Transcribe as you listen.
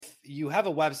you have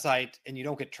a website and you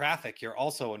don't get traffic, you're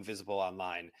also invisible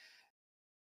online.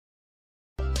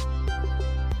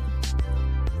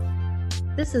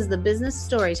 This is the Business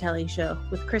Storytelling Show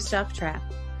with Christoph Trapp.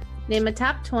 Name a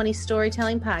top 20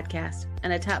 storytelling podcast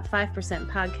and a top 5%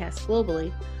 podcast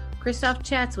globally. Christoph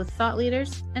chats with thought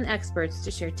leaders and experts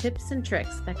to share tips and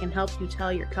tricks that can help you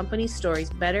tell your company's stories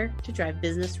better to drive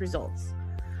business results.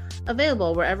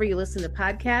 Available wherever you listen to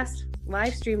podcasts,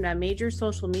 live streamed on major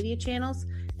social media channels,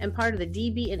 and part of the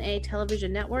DB&A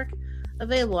television network,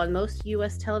 available on most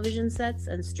U.S. television sets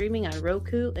and streaming on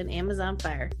Roku and Amazon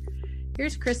Fire.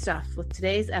 Here's Christoph with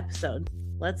today's episode.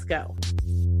 Let's go.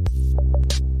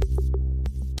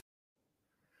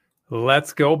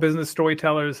 Let's go, business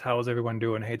storytellers. How is everyone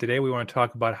doing? Hey, today we want to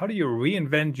talk about how do you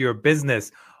reinvent your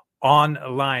business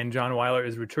online. John Weiler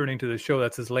is returning to the show.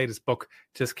 That's his latest book,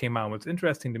 just came out. What's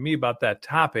interesting to me about that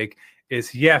topic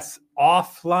is, yes,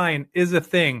 offline is a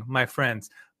thing, my friends,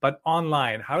 but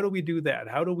online, how do we do that?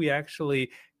 How do we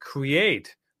actually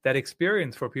create that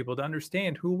experience for people to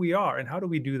understand who we are? And how do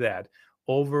we do that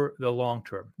over the long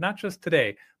term? Not just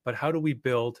today, but how do we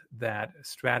build that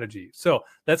strategy? So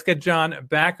let's get John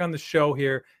back on the show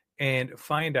here and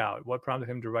find out what prompted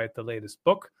him to write the latest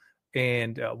book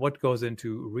and what goes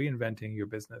into reinventing your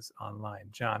business online.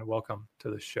 John, welcome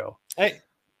to the show. Hey,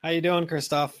 how you doing,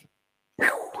 Christoph?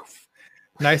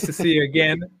 Nice to see you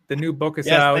again. The new book is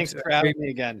out. Thanks for having me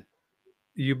again.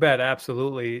 You bet,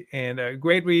 absolutely. And a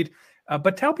great read.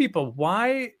 But tell people,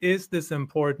 why is this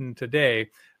important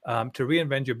today to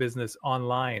reinvent your business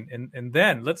online? And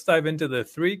then let's dive into the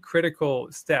 3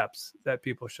 critical steps that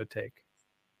people should take.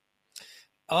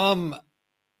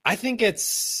 I think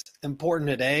it's important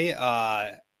today.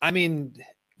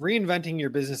 Reinventing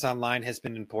your business online has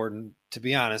been important, to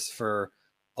be honest, for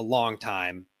a long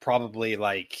time, probably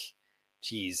like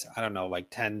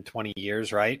 10, 20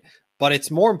 years, right? But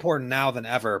it's more important now than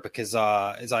ever because,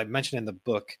 as I mentioned in the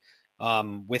book,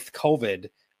 with COVID,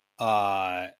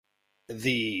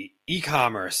 the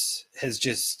e-commerce has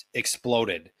just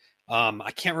exploded.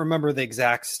 I can't remember the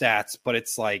exact stats, but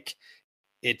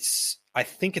I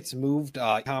think it's moved.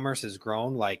 E-commerce has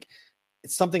grown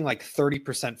it's something like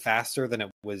 30% faster than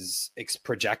it was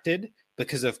projected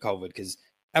because of COVID, because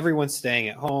everyone's staying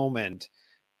at home and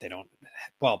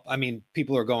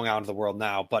people are going out into the world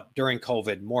now, but during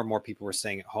COVID, more and more people were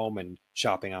staying at home and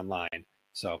shopping online.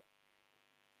 So.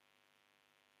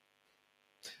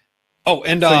 Oh,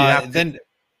 and then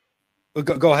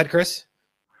go ahead, Chris.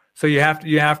 So you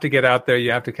have to get out there.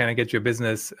 You have to kind of get your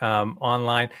business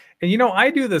online. And,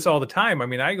 I do this all the time.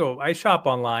 I shop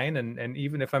online and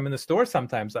even if I'm in the store,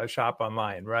 sometimes I shop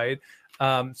online. Right.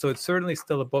 So it's certainly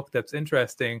still a book that's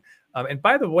interesting. And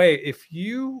by the way, if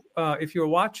you're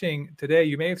watching today,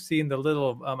 you may have seen the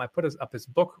little, I put up his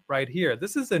book right here.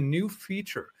 This is a new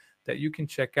feature that you can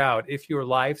check out if you're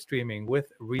live streaming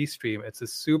with Restream. It's a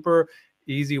super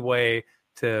easy way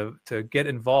to get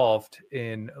involved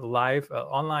in live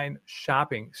online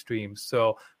shopping streams.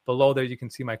 So below there, you can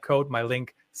see my code, my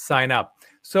link, sign up.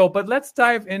 So, but let's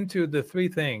dive into the 3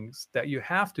 things that you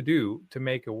have to do to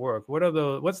make it work.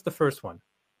 What's the first one?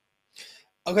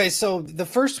 Okay. So the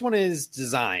first one is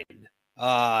design.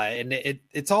 And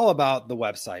it's all about the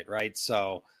website, right?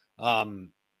 So,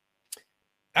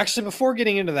 actually before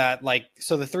getting into that,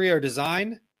 so the 3 are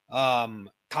design,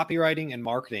 copywriting, and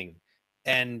marketing.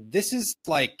 And this is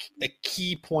a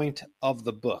key point of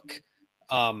the book.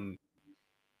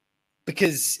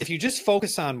 Because if you just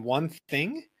focus on one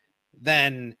thing,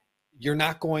 then you're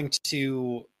not going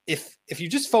to, if you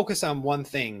just focus on one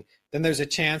thing, then there's a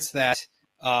chance that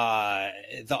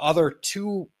the other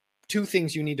two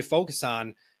things you need to focus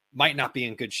on might not be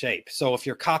in good shape. So if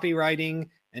your copywriting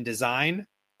and design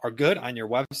are good on your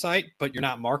website, but you're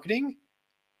not marketing,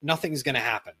 nothing's going to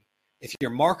happen. If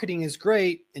your marketing is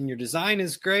great and your design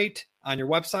is great on your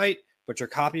website, but your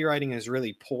copywriting is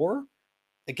really poor,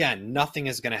 again, nothing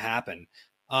is going to happen.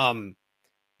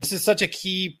 This is such a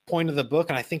key point of the book,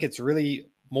 and I think it's really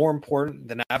more important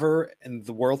than ever in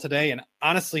the world today. And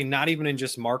honestly, not even in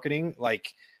just marketing.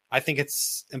 I think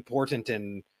it's important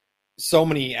in so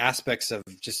many aspects of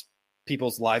just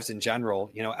people's lives in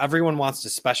general. Everyone wants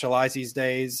to specialize these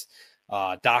days,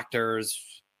 doctors,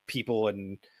 people,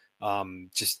 and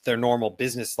just their normal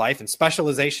business life, and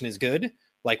specialization is good,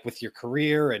 with your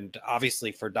career, and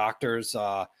obviously for doctors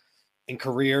in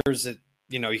careers,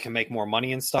 you can make more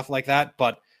money and stuff like that.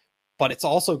 But it's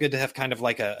also good to have kind of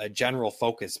a general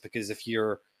focus, because if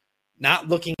you're not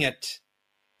looking at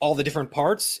all the different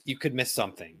parts, you could miss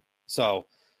something. So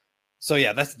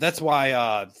yeah, that's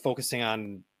why focusing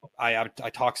on, I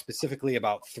talk specifically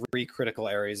about 3 critical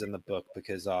areas in the book,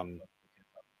 because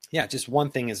Yeah, just one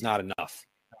thing is not enough.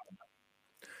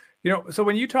 So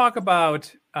when you talk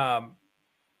about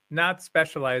not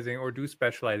specializing or do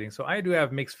specializing, so I do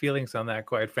have mixed feelings on that,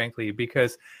 quite frankly,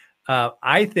 because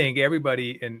I think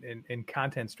everybody in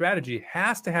content strategy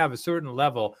has to have a certain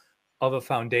level of a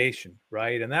foundation,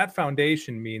 right? And that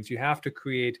foundation means you have to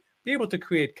be able to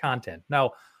create content.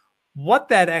 Now, what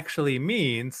that actually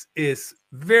means is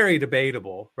very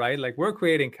debatable, right? Like, we're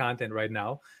creating content right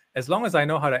now. As long as I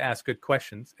know how to ask good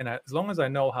questions, and as long as I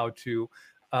know how to,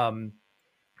 have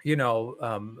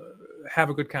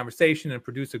a good conversation and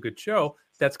produce a good show,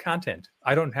 that's content.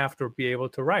 I don't have to be able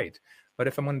to write. But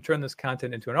if I'm going to turn this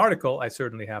content into an article, I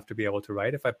certainly have to be able to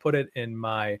write. If I put it in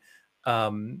my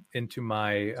into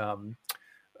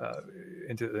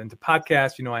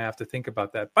podcast, I have to think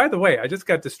about that. By the way, I just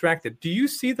got distracted. Do you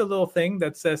see the little thing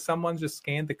that says someone just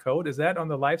scanned the code? Is that on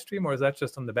the live stream, or is that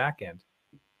just on the back end?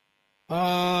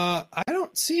 I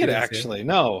don't see it actually.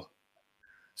 No.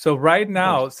 So right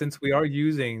now, since we are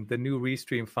using the new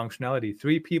Restream functionality,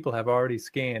 3 people have already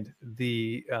scanned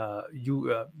the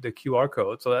QR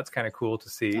code. So that's kind of cool to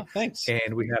see. Oh, thanks.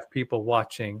 And we have people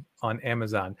watching on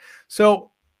Amazon.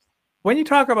 So when you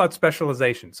talk about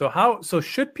specialization, so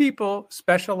should people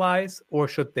specialize, or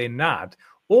should they not?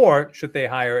 Or should they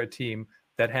hire a team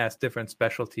that has different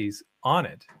specialties on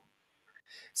it?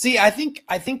 See, I think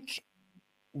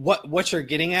what you're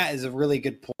getting at is a really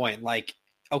good point. Like,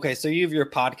 okay, so you have your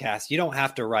podcast. You don't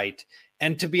have to write,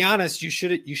 and to be honest, you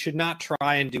should not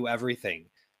try and do everything,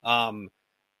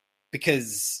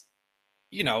 because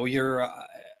you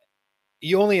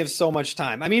only have so much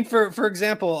time. I mean, for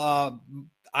example,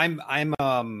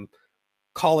 I'm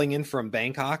calling in from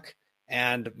Bangkok,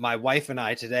 and my wife and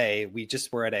I today, we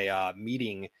just were at a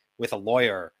meeting with a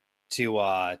lawyer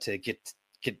to get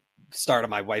start on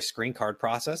my wife's green card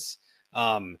process.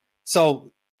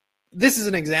 So this is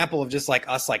an example of just like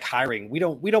us, like hiring. We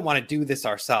don't want to do this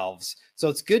ourselves. So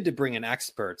it's good to bring in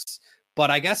experts.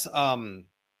 But I guess my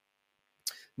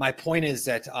point is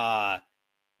that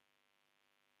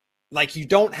like, you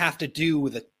don't have to do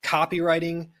the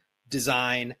copywriting,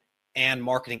 design, and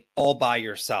marketing all by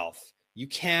yourself. You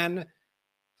can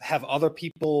have other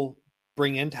people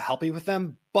bring in to help you with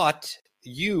them, but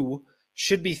you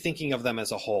should be thinking of them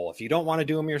as a whole. If you don't want to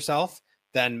do them yourself,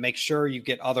 then make sure you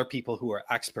get other people who are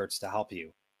experts to help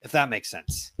you, if that makes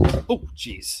sense. Oh,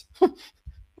 geez.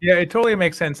 Yeah, it totally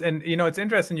makes sense. And, it's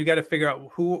interesting. You got to figure out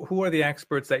who are the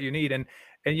experts that you need. And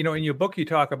in your book, you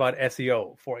talk about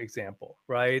SEO, for example,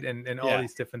 right? And all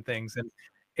these different things.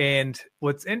 And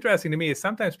what's interesting to me is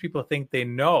sometimes people think they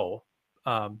know,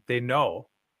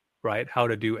 right, how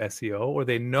to do SEO, or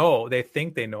they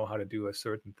think they know how to do a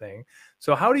certain thing.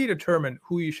 So how do you determine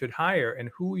who you should hire and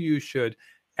who you should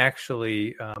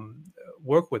actually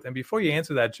work with? And before you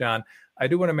answer that, John, I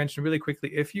do want to mention really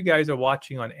quickly, if you guys are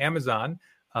watching on Amazon,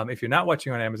 if you're not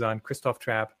watching on Amazon, Christoph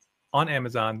Trapp on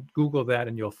Amazon, Google that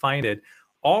and you'll find it.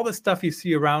 All the stuff you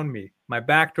see around me, my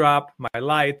backdrop, my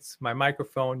lights, my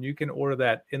microphone, you can order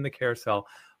that in the carousel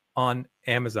on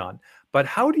Amazon. But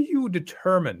how do you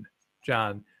determine,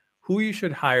 John, who you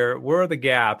should hire? Where are the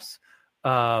gaps,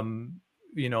 to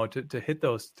hit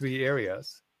those 3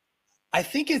 areas? I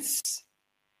think it's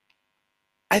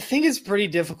pretty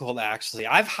difficult, actually.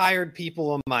 I've hired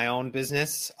people in my own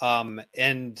business,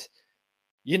 and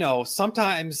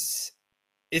sometimes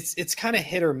it's kind of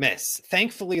hit or miss.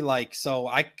 Thankfully, so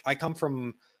I come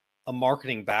from a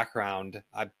marketing background.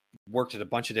 I've worked at a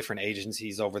bunch of different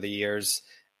agencies over the years,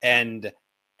 and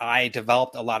I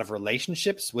developed a lot of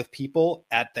relationships with people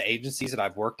at the agencies that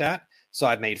I've worked at. So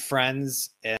I've made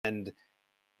friends, and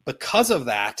because of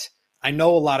that, I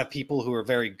know a lot of people who are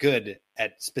very good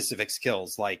at specific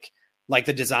skills, like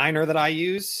the designer that I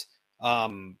use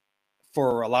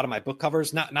for a lot of my book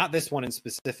covers. Not this one in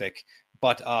specific,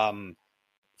 but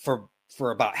for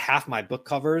about half my book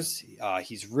covers,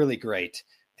 he's really great.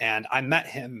 And I met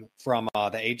him from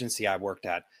the agency I worked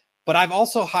at. But I've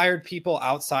also hired people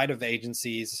outside of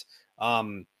agencies.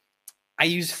 I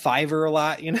use Fiverr a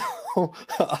lot,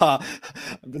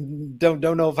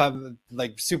 don't know if I'm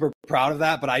like super proud of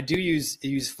that, but I do use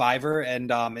Fiverr,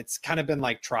 and it's kind of been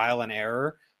like trial and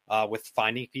error with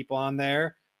finding people on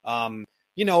there.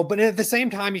 But at the same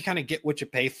time, you kind of get what you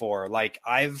pay for. Like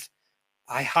I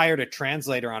hired a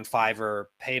translator on Fiverr,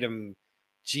 paid him,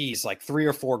 like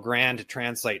 $3 or $4 grand to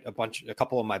translate a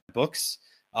couple of my books.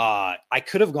 I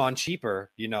could have gone cheaper,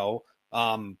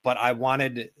 but I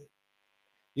wanted,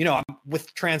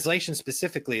 with translation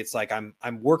specifically, it's like I'm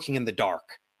working in the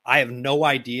dark. I have no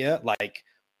idea like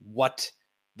what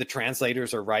the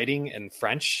translators are writing in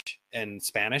French and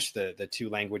Spanish, the 2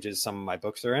 languages some of my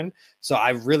books are in. So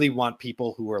I really want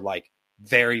people who are like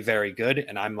very, very good,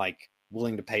 and I'm like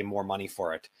willing to pay more money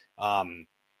for it.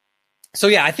 So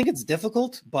yeah, I think it's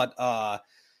difficult, but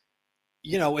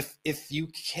if you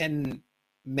can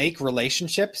make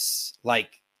relationships,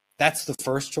 like that's the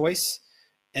first choice.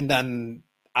 And then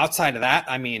outside of that,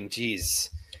 I mean, geez,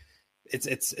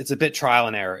 it's a bit trial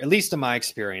and error, at least in my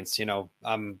experience.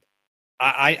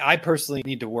 I personally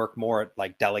need to work more at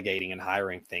like delegating and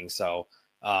hiring things. So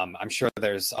I'm sure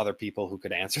there's other people who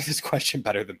could answer this question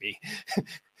better than me.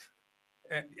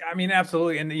 I mean,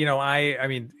 absolutely. And, I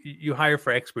mean, you hire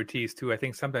for expertise too. I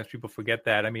think sometimes people forget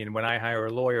that. I mean, when I hire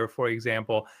a lawyer, for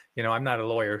example, I'm not a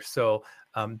lawyer. So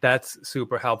that's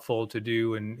super helpful to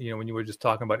do. And, when you were just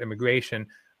talking about immigration,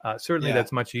 certainly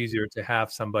that's much easier to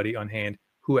have somebody on hand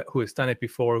who has done it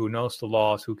before, who knows the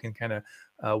laws, who can kind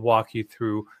of walk you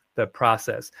through the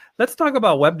process. Let's talk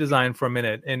about web design for a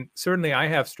minute. And certainly I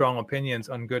have strong opinions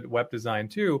on good web design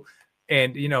too.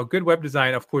 And, good web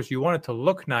design, of course, you want it to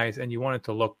look nice and you want it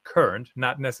to look current,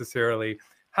 not necessarily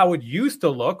how it used to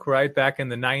look, right, back in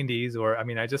the 90s. Or, I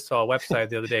mean, I just saw a website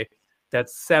the other day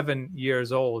that's 7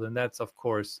 years old. And that's, of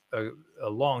course, a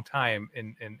long time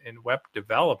in web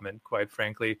development, quite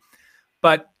frankly.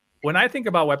 But when I think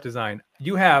about web design,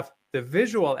 you have the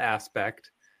visual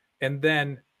aspect, and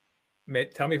then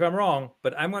tell me if I'm wrong,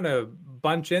 but I'm going to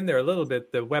bunch in there a little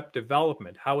bit the web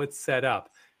development, how it's set up.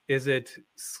 Is it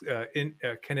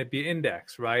can it be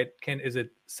indexed, right? Is it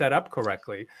set up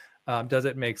correctly? Does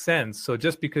it make sense? So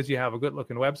just because you have a good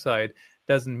looking website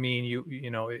doesn't mean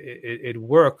it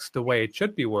works the way it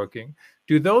should be working.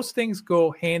 Do those things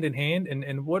go hand in hand?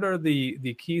 And what are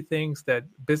the key things that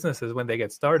businesses, when they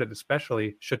get started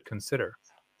especially, should consider?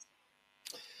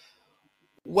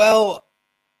 Well,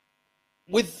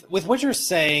 with what you're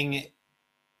saying,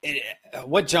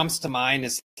 what jumps to mind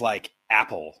is like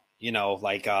Apple.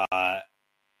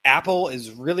 Apple is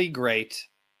really great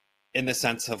in the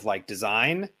sense of like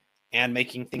design and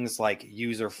making things like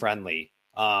user friendly.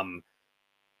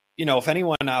 If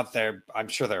anyone out there, I'm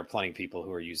sure there are plenty of people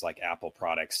who use like Apple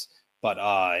products, but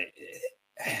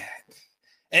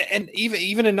and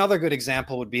even another good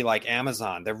example would be like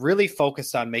Amazon. They're really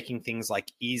focused on making things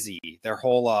like easy. Their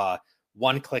whole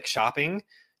one-click shopping.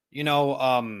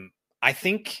 I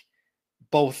think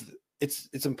both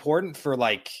it's important for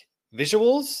like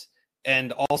visuals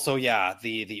and also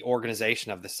the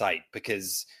organization of the site,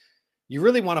 because you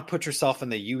really want to put yourself in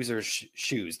the user's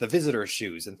shoes, the visitor's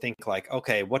shoes, and think like,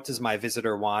 okay, what does my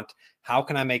visitor want? How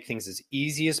can I make things as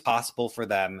easy as possible for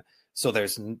them, so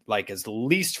there's like as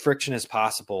least friction as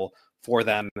possible for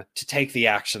them to take the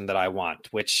action that I want,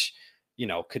 which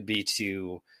could be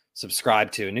to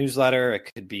subscribe to a newsletter, it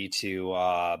could be to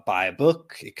buy a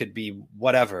book, it could be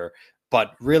whatever.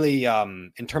 But really,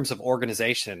 in terms of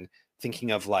organization,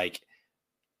 thinking of like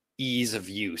ease of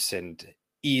use and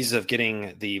ease of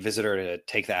getting the visitor to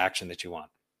take the action that you want.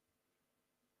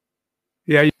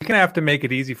 Yeah, you're going to have to make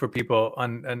it easy for people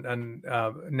on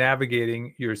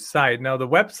navigating your site. Now, the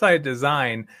website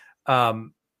design,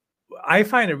 I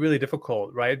find it really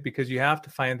difficult, right? Because you have to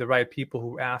find the right people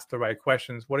who ask the right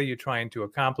questions. What are you trying to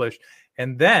accomplish?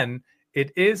 And then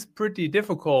it is pretty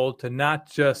difficult to not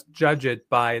just judge it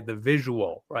by the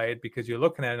visual, right? Because you're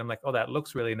looking at it and I'm like, oh, that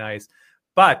looks really nice.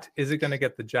 But is it going to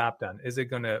get the job done? Is it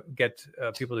going to get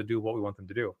people to do what we want them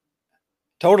to do?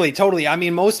 Totally. I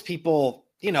mean, most people,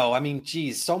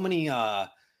 geez, so many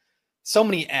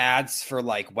ads for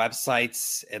like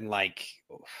websites, and like,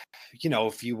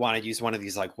 if you want to use one of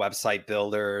these like website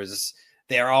builders,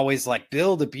 they're always like,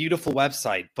 build a beautiful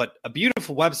website. But a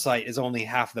beautiful website is only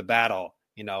half the battle.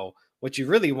 What you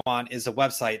really want is a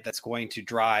website that's going to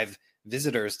drive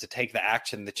visitors to take the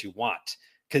action that you want.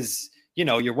 Because,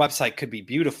 your website could be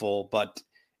beautiful, but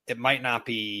it might not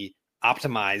be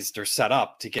optimized or set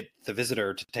up to get the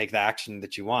visitor to take the action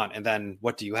that you want. And then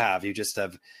what do you have? You just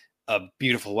have a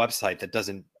beautiful website that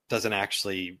doesn't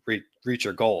actually reach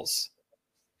your goals.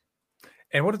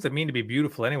 And what does it mean to be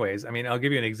beautiful anyways? I mean, I'll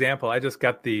give you an example. I just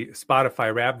got the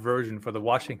Spotify Wrapped version for the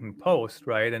Washington Post,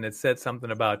 right? And it said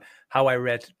something about how I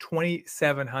read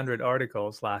 2,700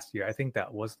 articles last year. I think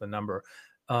that was the number,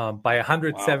 by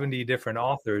 170 different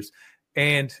authors.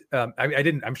 And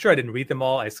I'm sure I didn't read them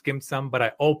all. I skimmed some, but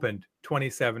I opened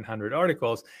 2,700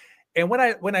 articles. And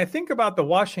when I think about the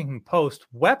Washington Post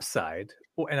website,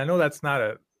 and I know that's not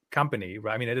a company,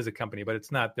 right? I mean, it is a company, but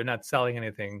they're not selling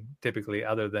anything typically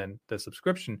other than the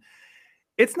subscription.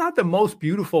 It's not the most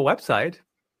beautiful website.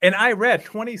 And I read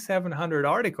 2,700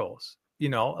 articles,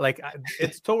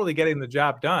 it's totally getting the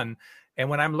job done. And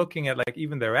when I'm looking at like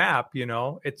even their app,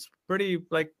 it's pretty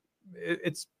like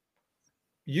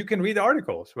you can read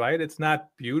articles, right? It's not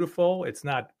beautiful. It's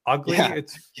not ugly.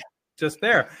 It's just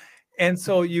there. And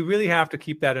so you really have to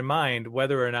keep that in mind,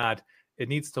 whether or not it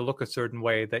needs to look a certain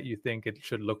way that you think it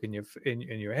should look in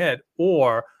your head,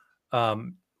 or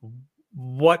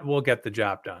what will get the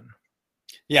job done.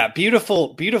 Yeah,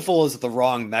 beautiful is the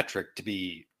wrong metric to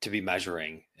be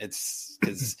measuring. It's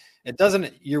because it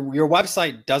doesn't, your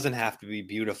website doesn't have to be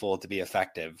beautiful to be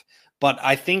effective. But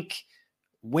I think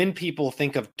when people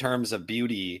think of terms of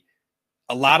beauty,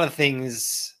 a lot of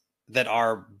things that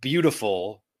are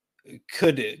beautiful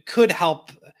could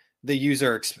help the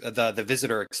user, the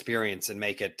visitor experience, and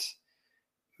make it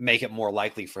more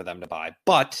likely for them to buy.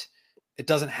 But it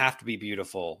doesn't have to be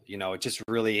beautiful. It just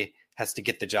really has to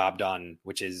get the job done,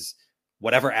 which is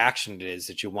whatever action it is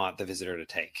that you want the visitor to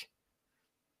take.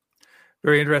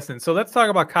 Very interesting. So let's talk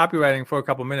about copywriting for a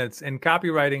couple minutes. And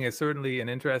copywriting is certainly an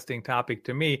interesting topic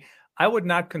to me. I would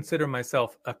not consider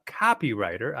myself a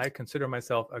copywriter. I consider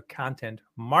myself a content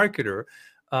marketer.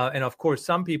 And of course,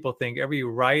 some people think every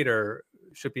writer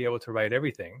should be able to write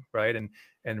everything, right?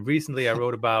 And recently I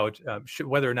wrote about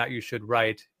whether or not you should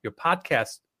write your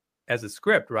podcast as a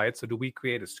script, right? So do we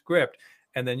create a script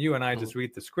and then you and I just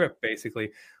read the script,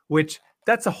 basically, which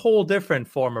that's a whole different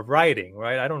form of writing,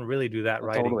 right? I don't really do that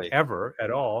writing ever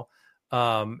at all.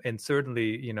 And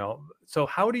certainly, so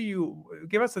how do you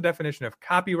give us a definition of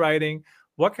copywriting?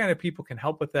 What kind of people can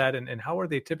help with that? And how are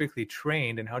they typically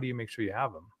trained? And how do you make sure you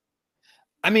have them?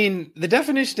 I mean, the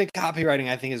definition of copywriting,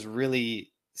 I think, is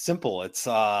really simple. It's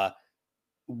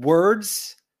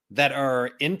words that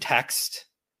are in text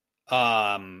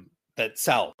that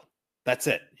sell. That's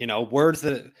it. Words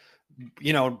that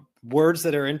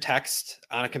are in text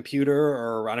on a computer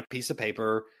or on a piece of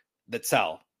paper that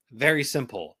sell. Very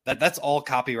simple. That's all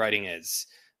copywriting is.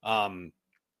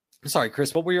 Sorry,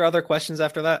 Chris, what were your other questions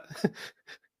after that?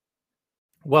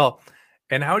 Well,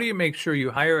 and how do you make sure you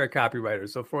hire a copywriter?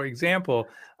 So, for example,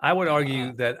 I would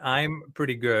argue that I'm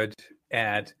pretty good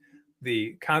at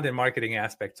the content marketing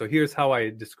aspect. So here's how I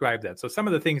describe that. So some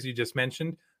of the things you just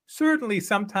mentioned, certainly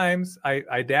sometimes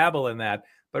I dabble in that,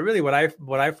 but really what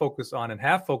I focus on and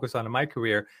have focused on in my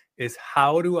career is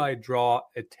how do I draw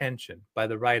attention by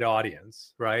the right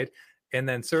audience, right? And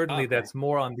then certainly that's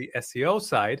more on the SEO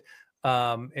side.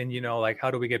 And, like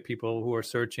how do we get people who are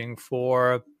searching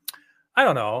for, I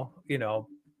don't know,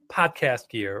 podcast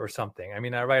gear or something. I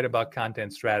mean, I write about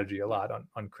content strategy a lot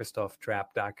on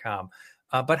christophtrapp.com.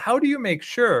 But how do you make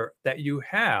sure that you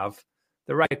have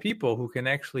the right people who can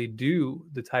actually do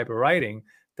the type of writing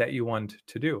that you want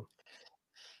to do?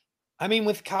 I mean,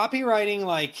 with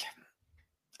copywriting,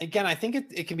 again, I think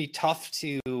it can be tough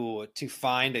to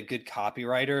find a good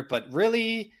copywriter, but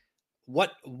really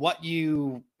what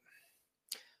you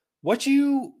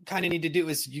kind of need to do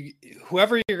is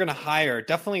whoever you're going to hire,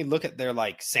 definitely look at their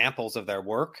samples of their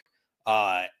work.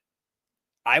 I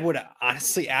would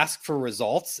honestly ask for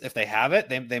results if they have it.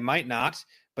 They might not,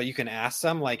 but you can ask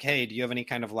them hey, do you have any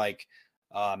kind of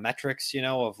metrics,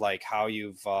 of how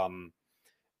you've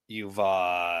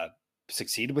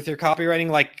succeeded with your copywriting?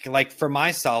 Like for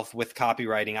myself with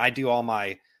copywriting, I do all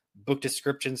my book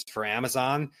descriptions for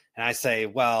Amazon, and I say,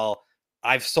 well,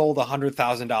 I've sold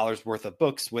 $100,000 worth of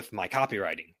books with my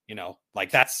copywriting.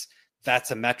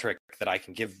 That's a metric that I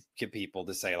can give people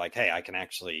to say hey, I can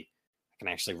actually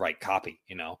write copy.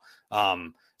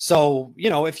 So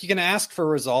if you can ask for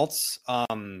results,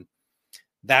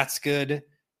 that's good,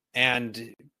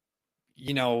 and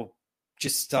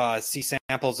just see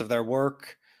samples of their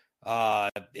work.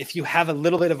 If you have a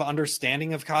little bit of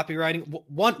understanding of copywriting,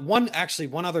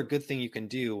 one other good thing you can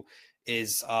do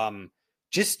is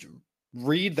just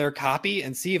read their copy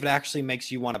and see if it actually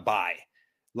makes you want to buy.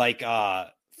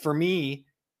 For me,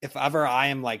 if ever I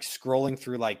am scrolling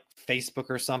through Facebook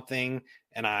or something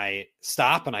and I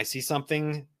stop and I see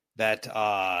something that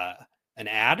an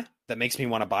ad that makes me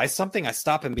want to buy something, I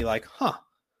stop and be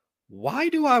why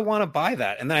do I want to buy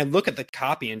that? And then I look at the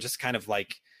copy and just kind of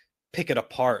pick it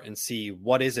apart and see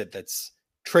what is it that's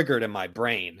triggered in my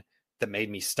brain that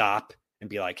made me stop and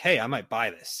be hey, I might buy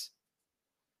this.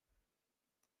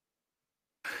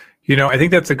 I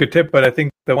think that's a good tip, but I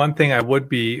think the one thing I would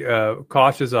be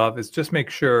cautious of is just make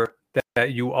sure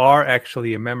that you are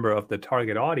actually a member of the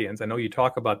target audience. I know you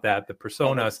talk about that, the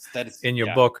personas in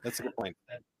your book. That's a good point.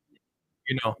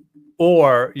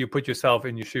 Or you put yourself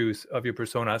in your shoes of your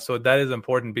persona. So that is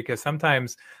important because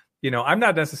sometimes, I'm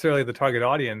not necessarily the target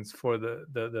audience for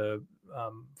the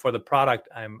product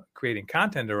I'm creating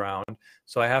content around.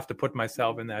 So I have to put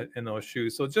myself in those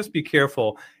shoes. So just be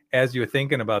careful as you're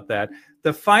thinking about that.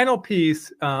 The final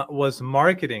piece was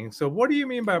marketing. So what do you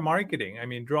mean by marketing? I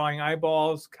mean, drawing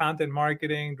eyeballs, content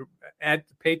marketing, ad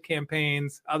paid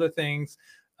campaigns, other things.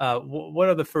 What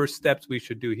are the first steps we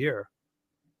should do here?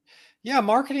 Yeah,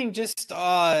 marketing just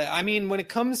I mean, when it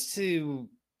comes to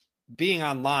being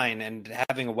online and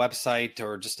having a website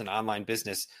or just an online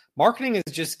business, marketing is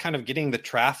just kind of getting the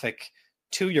traffic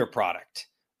to your product.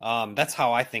 That's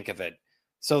how I think of it.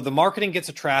 So the marketing gets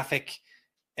the traffic,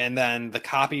 and then the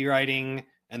copywriting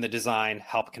and the design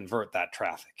help convert that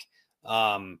traffic.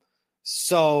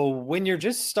 So when you're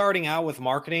just starting out with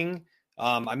marketing,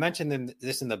 I mentioned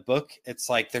this in the book. It's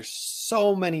like there's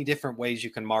so many different ways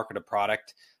you can market a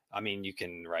product. I mean, you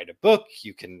can write a book,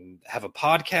 you can have a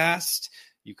podcast,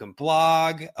 you can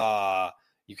blog,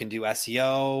 you can do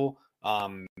SEO,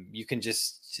 you can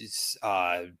just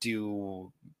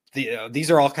do these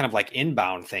are all kind of like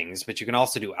inbound things, but you can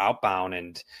also do outbound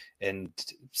and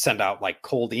send out like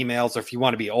cold emails, or if you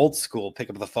want to be old school, pick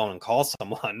up the phone and call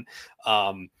someone.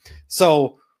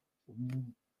 So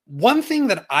one thing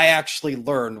that I actually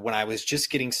learned when I was just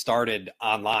getting started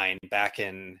online back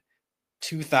in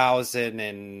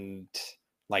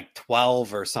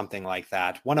 2012 or something like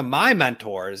that, one of my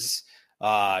mentors,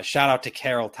 shout out to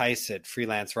Carol Tice at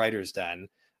Freelance Writers Den,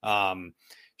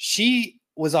 she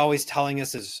was always telling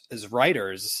us as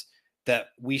writers that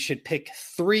we should pick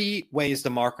 3 ways to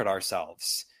market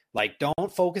ourselves. Like,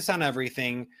 don't focus on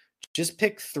everything, just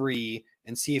pick 3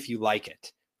 and see if you like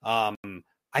it. I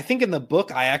think in the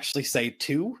book I actually say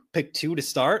 2, pick 2 to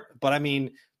start, but I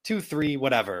mean 2, 3,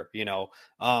 whatever,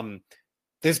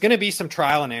 there's going to be some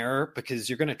trial and error because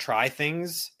you're going to try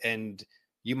things and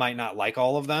you might not like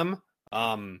all of them.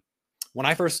 When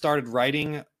I first started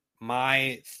writing,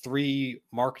 my 3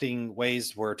 marketing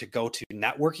ways were to go to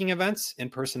networking events,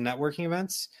 in-person networking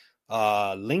events,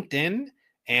 LinkedIn,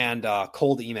 and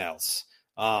cold emails.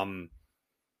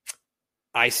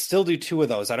 I still do 2 of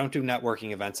those. I don't do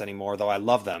networking events anymore, though I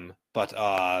love them. But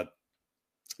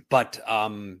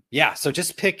yeah, so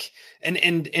just pick, and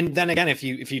then again, if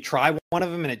you try one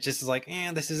of them and it just is like,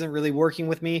 this isn't really working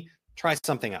with me, try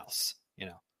something else.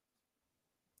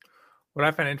 What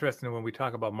I find interesting when we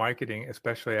talk about marketing,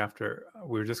 especially after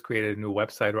we've just created a new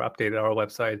website or updated our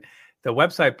website, the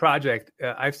website project,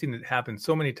 I've seen it happen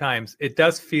so many times. It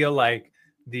does feel like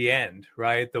the end,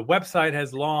 right? The website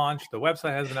has launched, the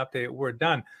website has been updated, we're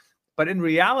done. But in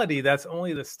reality, that's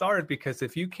only the start, because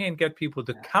if you can't get people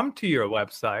to come to your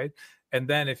website, and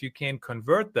then if you can't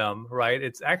convert them, right,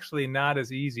 it's actually not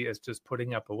as easy as just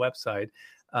putting up a website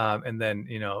and then,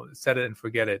 set it and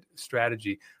forget it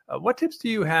strategy. What tips do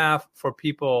you have for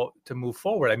people to move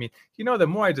forward? I mean, the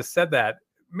more I just said that,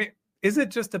 is it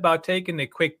just about taking a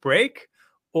quick break?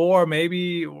 Or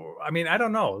maybe, I mean, I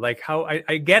don't know, like how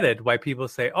I get it, why people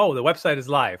say, oh, the website is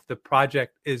live, the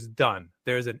project is done,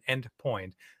 there's an end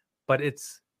point. But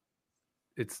it's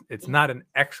not an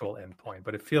actual endpoint,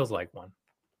 but it feels like one.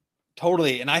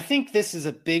 Totally. And I think this is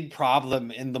a big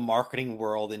problem in the marketing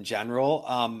world in general.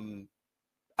 I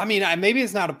mean, maybe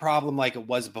it's not a problem like it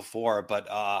was before, but,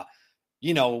 I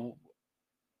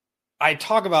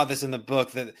talk about this in the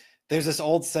book, that there's this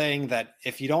old saying that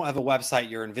if you don't have a website,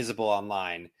 you're invisible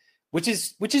online, which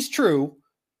is true.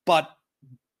 But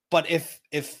if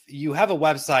you have a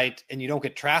website and you don't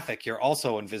get traffic, you're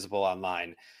also invisible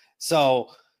online. So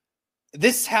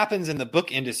this happens in the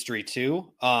book industry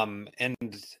too. And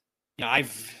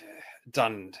I've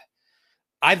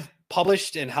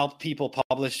published and helped people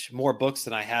publish more books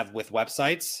than I have with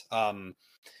websites.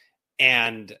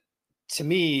 And to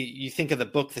me, you think of the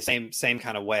book the same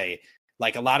kind of way.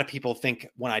 Like, a lot of people think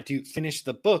when I do finish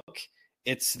the book,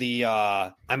 it's the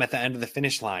I'm at the end of the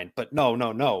finish line. But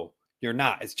no, you're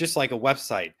not. It's just like a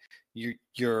website.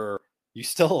 You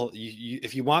still,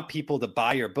 if you want people to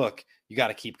buy your book, you got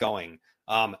to keep going.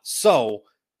 So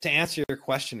to answer your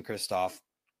question, Christoph,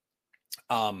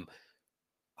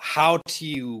 how do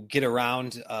you get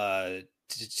around to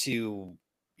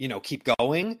keep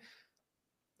going?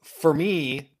 For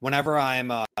me, whenever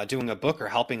I'm doing a book or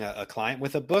helping a client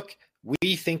with a book,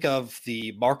 we think of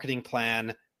the marketing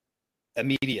plan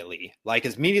immediately. Like,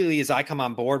 as immediately as I come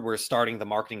on board, we're starting the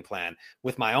marketing plan.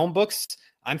 With my own books,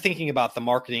 I'm thinking about the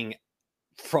marketing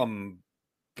from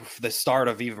the start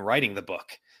of even writing the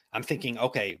book. I'm thinking,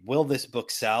 okay, will this book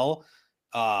sell?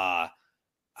 How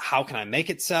can I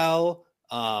make it sell?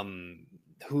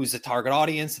 Who's the target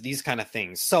audience? These kind of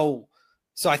things. So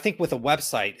I think with a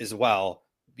website as well,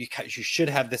 because you should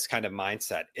have this kind of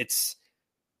mindset.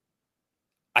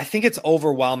 I think it's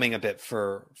overwhelming a bit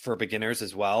for beginners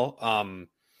as well.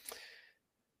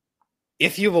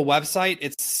 If you have a website,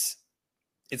 it's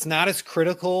not as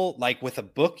critical. Like with a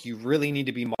book, you really need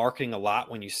to be marketing a lot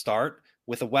when you start.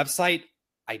 With a website,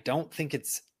 I don't think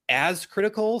it's as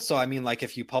critical. So I mean, like,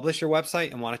 if you publish your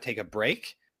website and want to take a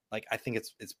break, like, I think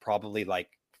it's probably like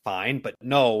fine. But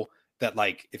know that,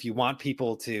 like, if you want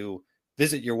people to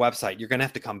visit your website, you're going to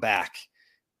have to come back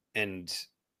and,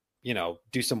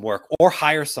 do some work or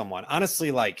hire someone. Honestly,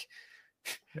 like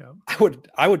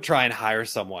I would try and hire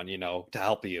someone, to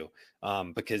help you.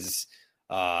 Because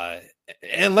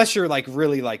unless you're like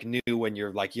really like new, when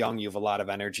you're like young, you have a lot of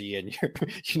energy and you're,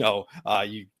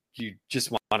 you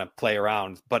just want to play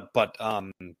around. But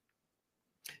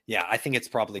yeah, I think it's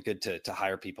probably good to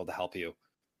hire people to help you.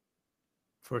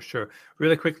 For sure.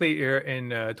 Really quickly here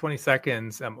in 20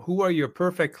 seconds, who are your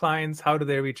perfect clients? How do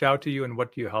they reach out to you, and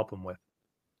what do you help them with?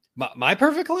 My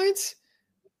perfect clients?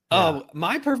 Yeah.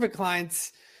 My perfect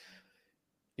clients,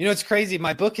 it's crazy.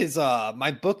 My book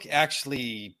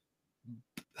actually,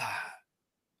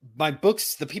 my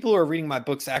books, the people who are reading my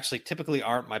books actually typically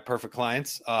aren't my perfect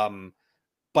clients.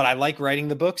 But I like writing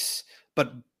the books,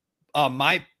 but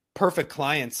my perfect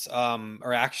clients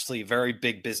are actually very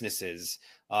big businesses.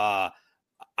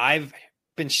 I've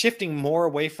been shifting more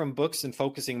away from books and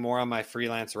focusing more on my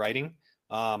freelance writing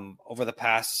over the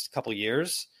past couple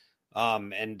years.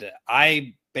 And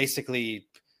I basically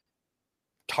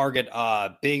target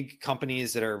big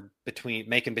companies that are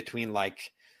making between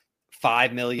like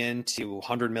 5 million to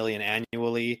 100 million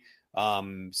annually.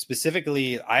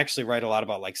 Specifically, I actually write a lot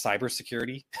about like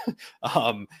cybersecurity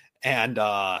and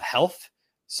health.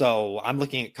 So I'm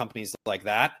looking at companies like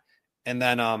that. And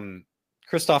then,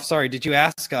 Christoph, sorry, did you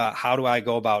ask how do I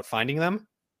go about finding them?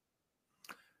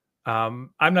 I'm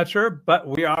not sure, but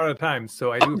we are out of time.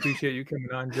 So I do appreciate you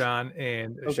coming on, John,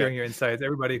 and sharing your insights.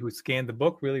 Everybody who scanned the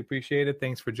book, really appreciate it.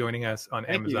 Thanks for joining us on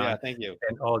Amazon thank you.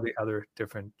 And all the other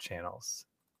different channels.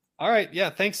 All right. Yeah.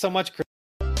 Thanks so much, Chris.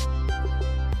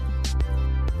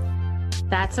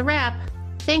 That's a wrap.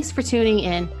 Thanks for tuning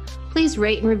in. Please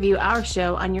rate and review our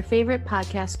show on your favorite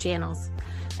podcast channels.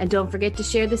 And don't forget to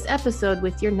share this episode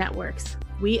with your networks.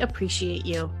 We appreciate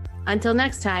you. Until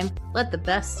next time, let the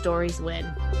best stories win.